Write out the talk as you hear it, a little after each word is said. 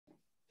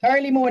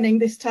early morning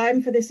this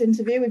time for this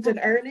interview. We've done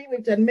early,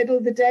 we've done middle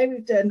of the day,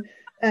 we've done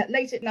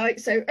late at night,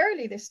 so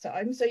early this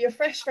time. So you're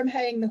fresh from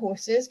haying the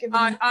horses.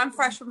 I'm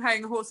fresh from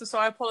haying the horses, so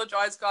I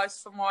apologise, guys,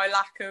 for my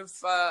lack of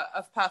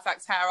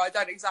perfect hair. I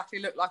don't exactly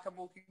look like I'm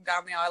walking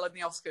down the aisle in the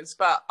Oscars,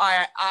 but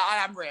I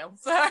am real.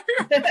 So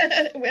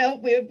well,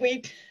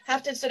 we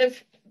have to sort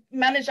of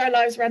manage our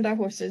lives around our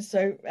horses,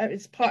 so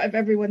it's part of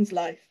everyone's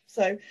life.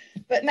 So,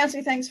 but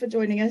Nathalie, thanks for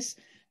joining us.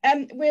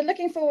 We're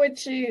looking forward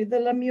to the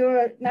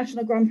LeMieux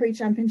National Grand Prix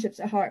Championships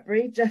at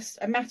Hartpury, just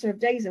a matter of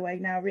days away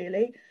now,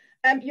 really.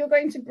 You're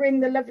going to bring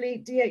the lovely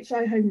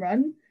DHI Home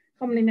Run,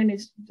 commonly known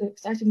as the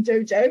exciting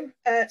Jojo,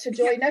 to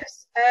join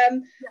us.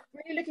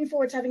 Really looking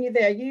forward to having you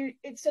there.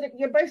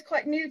 You're both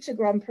quite new to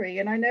Grand Prix,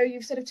 and I know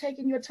you've sort of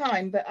taken your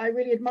time, but I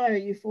really admire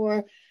you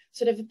for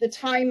sort of the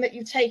time that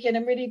you've taken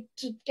and really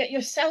to get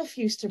yourself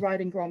used to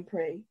riding Grand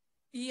Prix.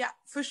 Yeah,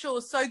 for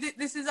sure. So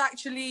this is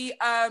actually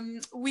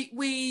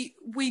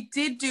we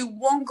did do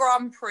one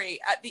Grand Prix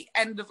at the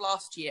end of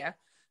last year,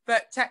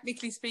 but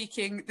technically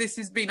speaking, this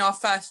has been our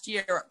first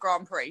year at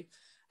Grand Prix.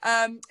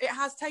 It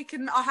has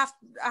taken, I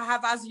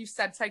have, as you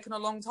said, taken a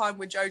long time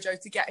with Jojo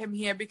to get him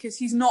here because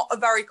he's not a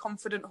very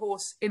confident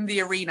horse in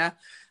the arena.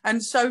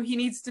 And so he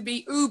needs to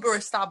be uber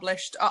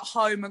established at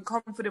home and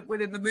confident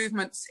within the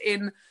movements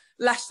in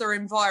lesser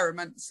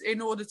environments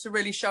in order to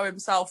really show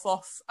himself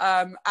off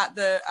at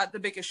the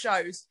bigger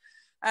shows.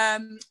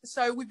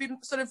 So we've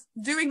been sort of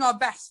doing our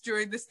best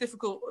during this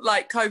difficult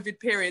COVID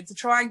period to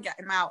try and get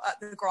him out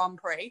at the Grand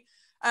Prix.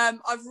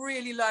 I've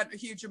really learned a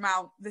huge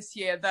amount this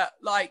year that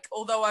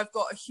although I've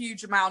got a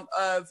huge amount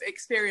of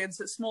experience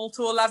at small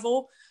tour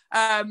level,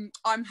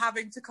 I'm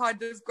having to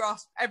kind of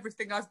grasp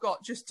everything I've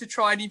got just to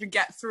try and even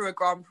get through a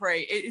Grand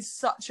Prix. It is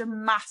such a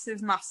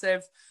massive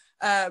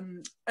a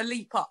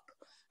leap up.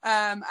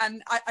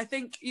 And I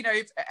think,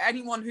 if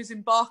anyone who's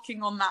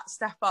embarking on that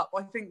step up,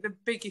 I think the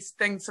biggest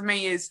thing for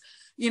me is,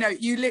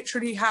 you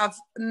literally have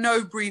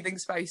no breathing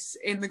space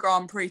in the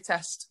Grand Prix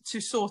test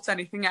to sort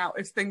anything out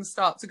if things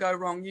start to go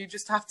wrong. You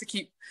just have to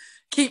keep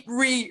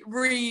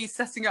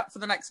resetting up for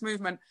the next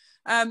movement.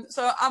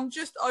 So I'm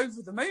just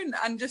over the moon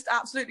and just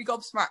absolutely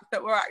gobsmacked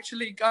that we're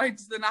actually going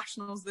to the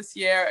Nationals this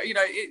year.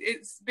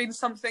 It's been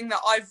something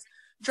that I've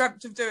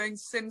dreamt of doing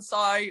since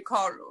I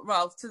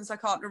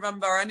can't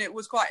remember, and it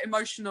was quite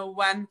emotional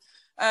when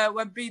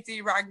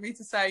BD rang me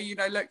to say,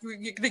 look,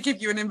 they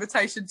give you an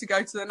invitation to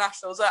go to the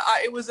Nationals.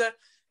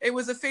 It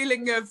was a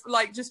feeling of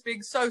just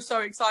being so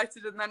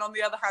excited, and then on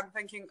the other hand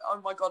thinking, oh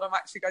my god, I'm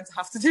actually going to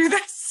have to do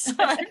this.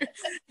 So,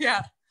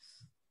 yeah.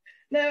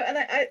 No, and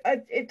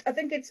I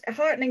think it's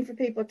heartening for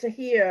people to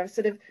hear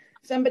sort of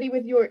somebody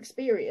with your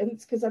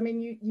experience, because I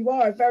mean you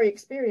are a very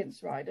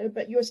experienced rider,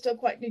 but you're still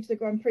quite new to the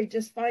Grand Prix,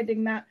 just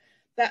finding that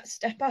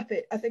step up.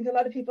 I think a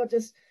lot of people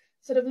just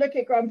sort of look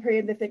at Grand Prix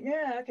and they think,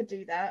 yeah, I could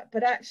do that,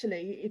 but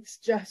actually it's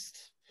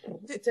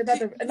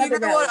another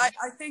realm.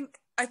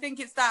 I think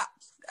it's that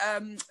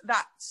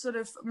sort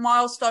of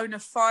milestone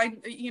of for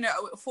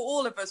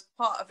all of us,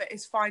 part of it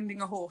is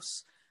finding a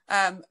horse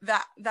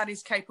that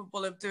is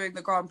capable of doing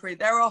the Grand Prix.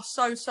 There are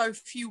so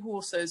few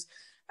horses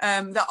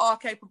that are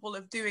capable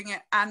of doing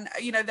it, and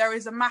there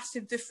is a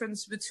massive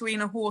difference between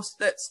a horse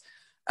that's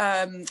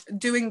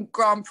doing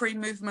Grand Prix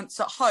movements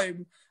at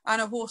home and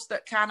a horse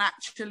that can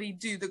actually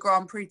do the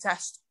Grand Prix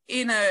test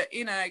in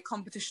a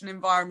competition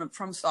environment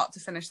from start to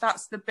finish.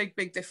 That's the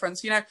big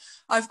difference.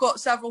 I've got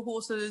several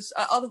horses,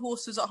 other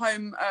horses at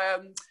home,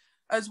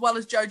 as well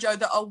as Jojo,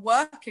 that are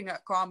working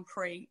at Grand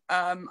Prix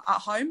at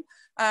home,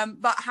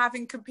 but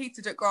having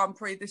competed at Grand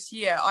Prix this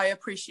year, I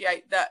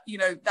appreciate that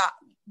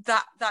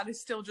that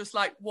is still just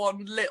like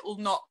one little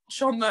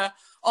notch on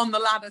the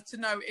ladder to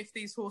know if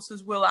these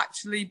horses will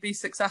actually be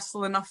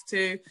successful enough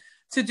to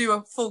do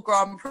a full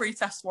Grand Prix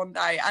test one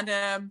day.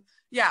 And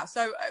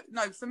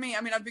no, for me,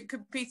 I mean, I've been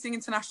competing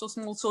international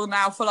small tour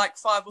now for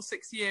 5 or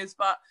 6 years,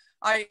 but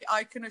I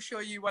can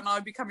assure you, when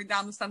I'll be coming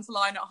down the centre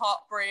line at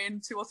Hartpury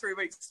in 2 or 3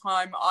 weeks'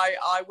 time,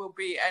 I will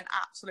be an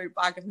absolute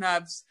bag of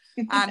nerves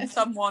and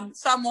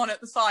someone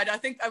at the side. I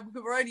think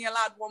we're only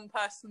allowed one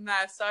person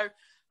there, so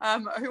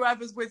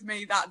whoever's with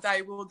me that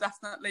day will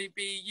definitely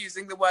be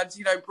using the words,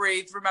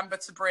 breathe, remember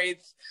to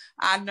breathe.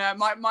 And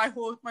my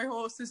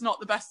horse is not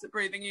the best at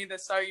breathing either.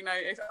 So,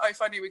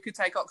 if only we could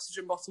take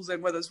oxygen bottles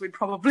in with us, we'd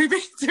probably do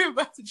a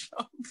better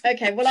job.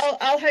 Okay, well,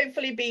 I'll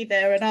hopefully be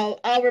there, and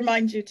I'll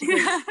remind you to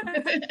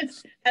breathe.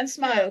 And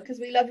smile, because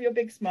we love your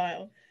big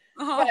smile.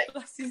 Oh, right,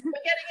 bless you. We're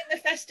getting in the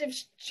festive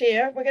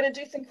cheer. We're going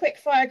to do some quick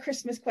fire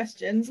Christmas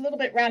questions, a little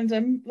bit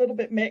random, a little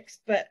bit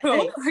mixed, but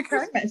cool. Hey, okay.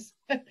 Christmas.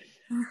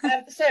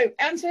 So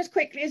answer as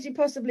quickly as you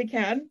possibly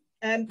can.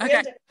 We end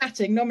up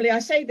chatting. Normally I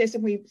say this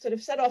and we sort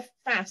of set off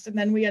fast and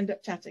then we end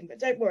up chatting, but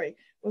don't worry,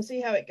 we'll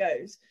see how it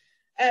goes.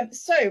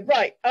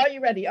 Right, are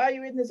you ready? Are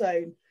you in the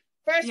zone?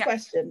 First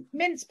question,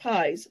 mince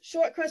pies,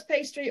 short crust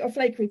pastry or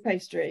flakery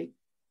pastry?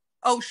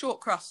 Oh, short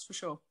crust for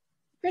sure.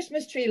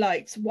 Christmas tree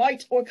lights,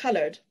 white or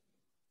coloured?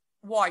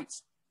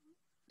 White.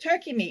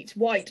 Turkey meat,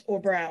 white or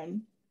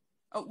brown?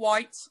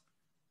 White.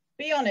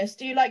 Be honest,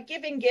 do you like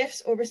giving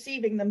gifts or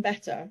receiving them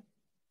better?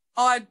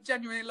 I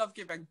genuinely love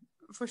giving.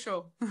 for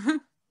sure.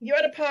 You're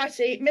at a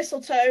party,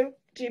 mistletoe.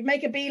 Do you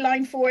make a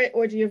beeline for it,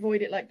 or do you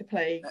avoid it like the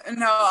plague?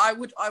 No, I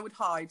would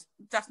hide,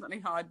 definitely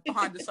hide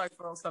behind the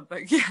sofa or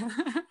something. Yeah.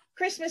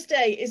 Christmas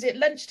Day, is it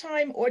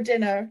lunchtime or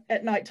dinner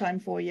at night time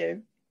for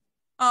you?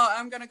 Oh,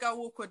 I'm going to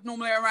go awkward.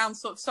 Normally around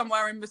sort of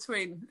somewhere in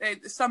between.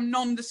 Some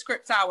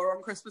nondescript hour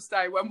on Christmas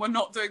Day when we're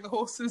not doing the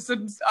horses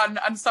and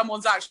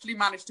someone's actually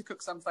managed to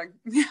cook something.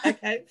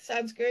 Okay,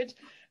 sounds good.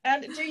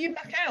 And do you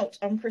muck out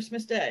on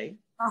Christmas Day?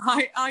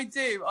 I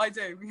do,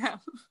 yeah.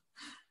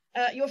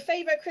 Your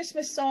favourite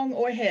Christmas song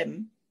or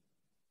hymn?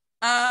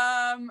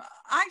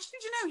 Actually,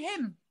 do you know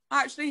him?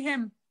 Actually,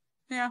 him.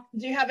 Yeah.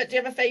 Do you have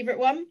a favourite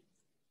one?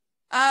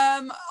 Do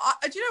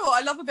you know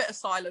what? I love a bit of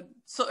silent.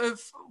 Sort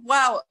of.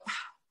 Well,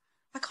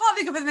 I can't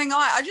think of anything.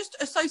 I just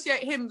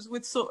associate hymns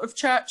with sort of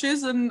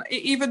churches, and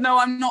even though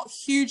I'm not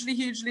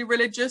hugely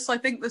religious, I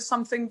think there's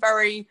something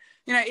very,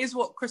 it is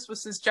what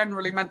Christmas is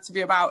generally meant to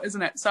be about,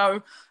 isn't it?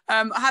 So,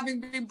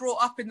 having been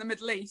brought up in the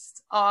Middle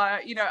East,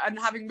 and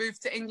having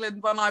moved to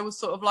England when I was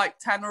sort of like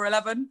 10 or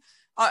 11,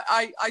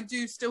 I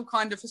do still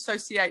kind of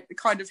associate the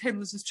kind of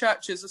hymns as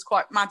churches as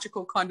quite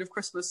magical kind of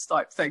Christmas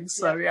type things.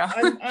 So yeah.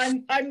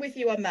 I'm with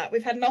you on that.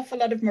 We've had an awful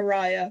lot of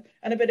Mariah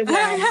and a bit of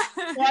Wham.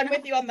 So I'm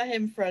with you on the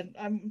hymn front.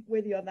 I'm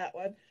with you on that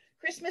one.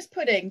 Christmas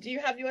pudding. Do you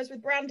have yours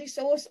with brandy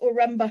sauce or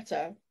rum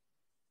butter?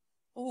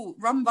 Oh,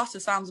 rum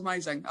butter sounds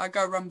amazing. I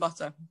go rum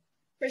butter.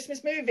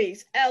 Christmas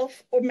movies.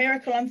 Elf or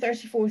Miracle on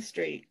 34th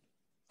Street?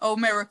 Oh,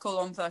 Miracle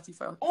on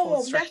 34th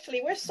Oh, Street.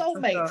 Natalie, we're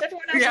soulmates.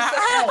 Everyone else is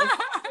Elf.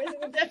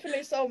 We're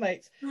definitely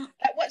soulmates.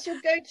 What's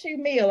your go-to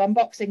meal on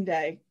Boxing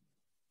Day?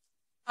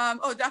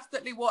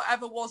 Definitely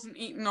whatever wasn't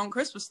eaten on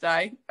Christmas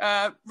Day,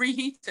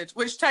 reheated,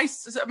 which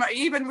tastes,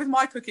 even with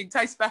my cooking,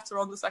 tastes better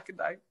on the second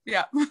day.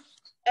 Yeah.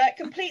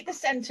 Complete the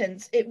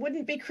sentence. It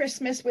wouldn't be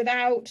Christmas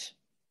without...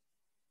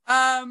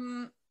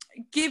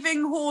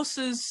 giving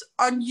horses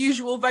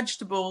unusual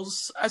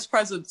vegetables as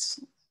presents.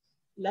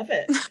 Love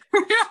it.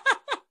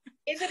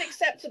 Is it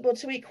acceptable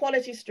to eat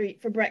Quality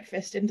Street for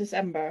breakfast in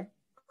December?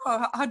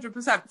 Oh,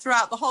 100%.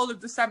 Throughout the whole of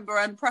December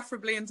and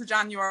preferably into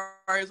January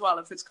as well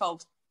if it's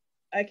cold.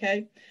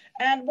 Okay.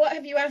 And what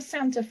have you asked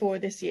Santa for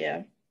this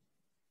year?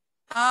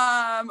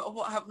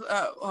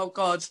 Oh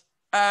God.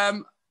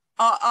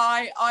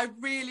 I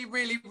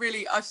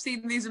really, I've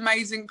seen these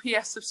amazing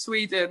PS of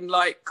Sweden,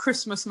 like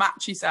Christmas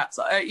matchy sets.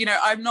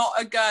 I'm not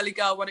a girly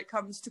girl when it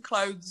comes to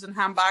clothes and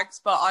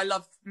handbags, but I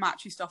love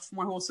matchy stuff for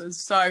my horses.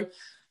 So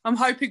I'm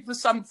hoping for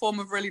some form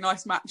of really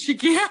nice matchy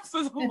gear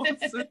for the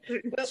horses. we'll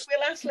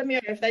ask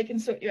LeMieux if they can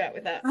sort you out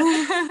with that.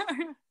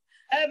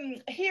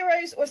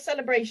 Heroes or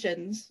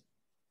celebrations?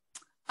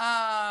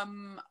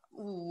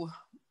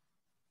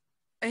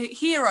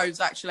 Heroes,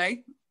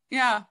 actually.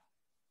 Yeah.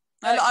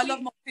 I love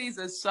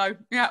Maltesers, so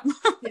yeah.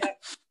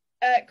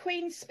 Yeah.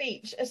 Queen's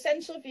speech,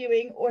 essential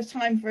viewing or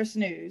time for a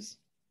snooze?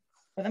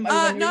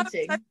 No,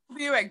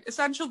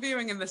 essential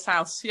viewing in this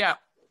house, yeah.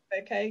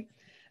 Okay.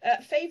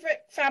 Favourite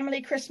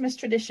family Christmas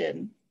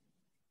tradition?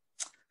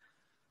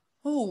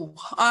 Oh,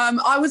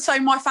 I would say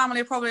my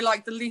family are probably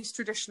like the least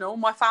traditional.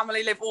 My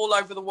family live all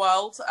over the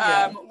world.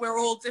 We're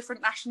all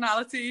different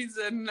nationalities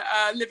and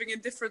living in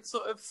different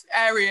sort of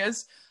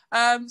areas.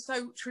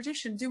 So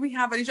tradition, do we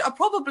have any?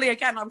 Probably,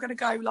 again, I'm going to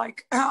go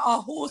like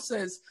our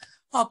horses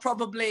are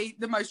probably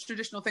the most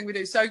traditional thing we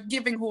do. So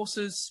giving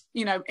horses,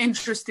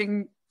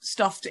 interesting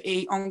stuff to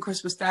eat on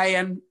Christmas Day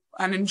and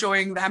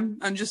enjoying them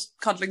and just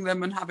cuddling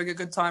them and having a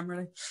good time,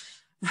 really.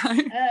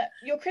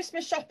 Your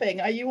Christmas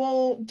shopping, are you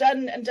all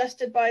done and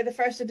dusted by the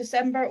 1st of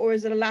December, or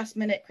is it a last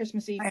minute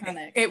Christmas Eve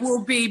panic? It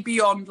will be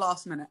beyond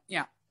last minute,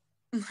 yeah.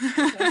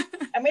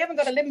 And we haven't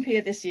got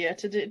Olympia this year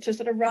to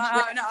sort of rush.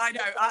 No, I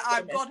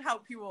know. God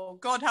help you all.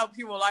 God help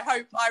you all.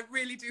 I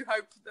really do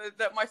hope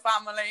that my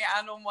family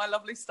and all my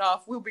lovely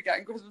staff will be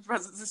getting Christmas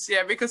presents this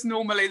year, because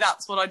normally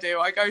that's what I do.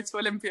 I go to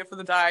Olympia for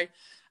the day,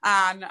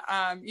 and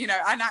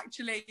and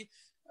actually,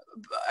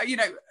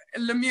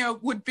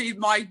 LeMieux would be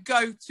my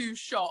go-to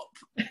shop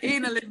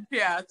in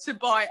Olympia to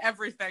buy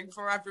everything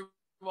for everyone.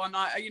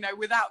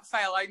 Without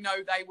fail, I know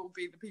they will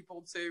be the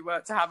people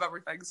to have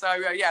everything.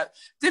 So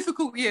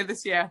difficult year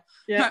this year.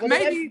 Yeah, well,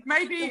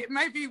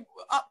 maybe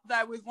up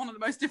there with one of the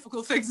most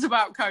difficult things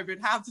about COVID,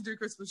 how to do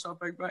Christmas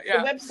shopping. But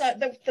yeah,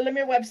 the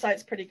LeMieux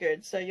website's pretty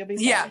good, so you'll be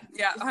fine.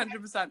 Yeah,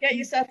 100%. Get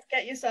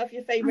yourself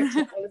your favourite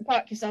table and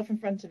park yourself in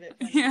front of it.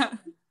 Yeah.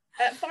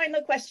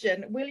 Final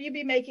question: will you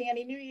be making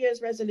any New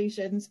Year's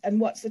resolutions, and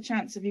what's the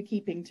chance of you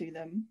keeping to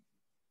them?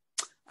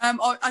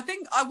 I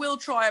think I will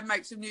try and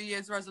make some New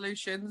Year's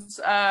resolutions.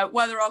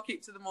 Whether I'll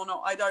keep to them or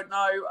not, I don't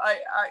know.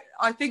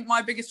 I think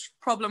my biggest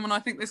problem, and I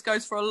think this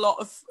goes for a lot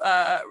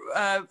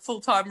of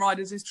full-time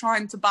riders, is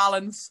trying to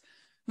balance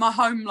my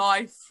home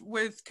life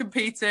with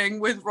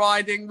competing, with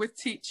riding, with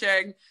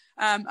teaching,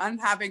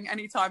 and having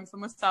any time for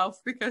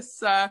myself,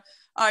 because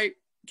I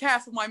care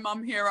for my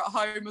mum here at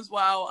home as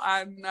well,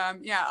 and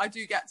I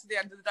do get to the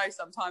end of the day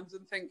sometimes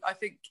and I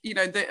think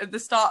at the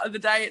start of the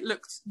day it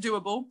looked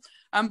doable,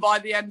 and by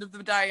the end of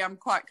the day I'm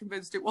quite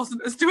convinced it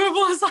wasn't as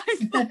doable as I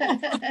thought.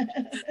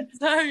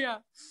 So yeah.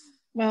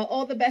 Well,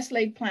 all the best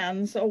laid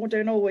plans all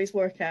don't always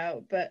work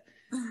out, but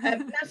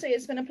Nathalie,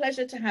 it's been a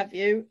pleasure to have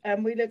you.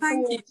 We look Thank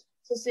you. forward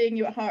to seeing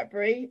you at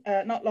Hartbury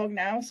not long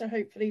now. So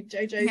hopefully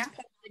Jojo's Yeah.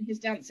 polishing his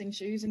dancing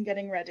shoes and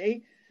getting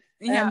ready.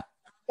 Yeah.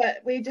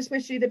 But we just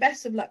wish you the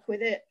best of luck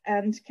with it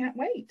and can't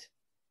wait.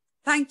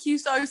 Thank you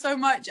so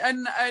much,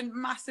 and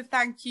massive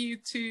thank you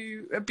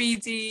to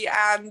BD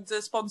and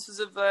the sponsors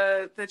of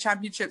the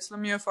championships,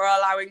 LeMieux, for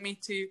allowing me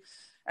to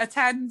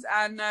attend,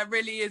 and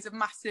really is a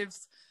massive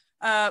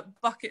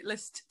bucket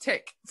list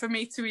tick for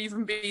me to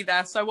even be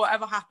there. So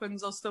whatever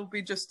happens, I'll still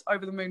be just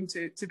over the moon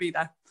to be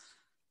there.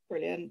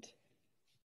 Brilliant.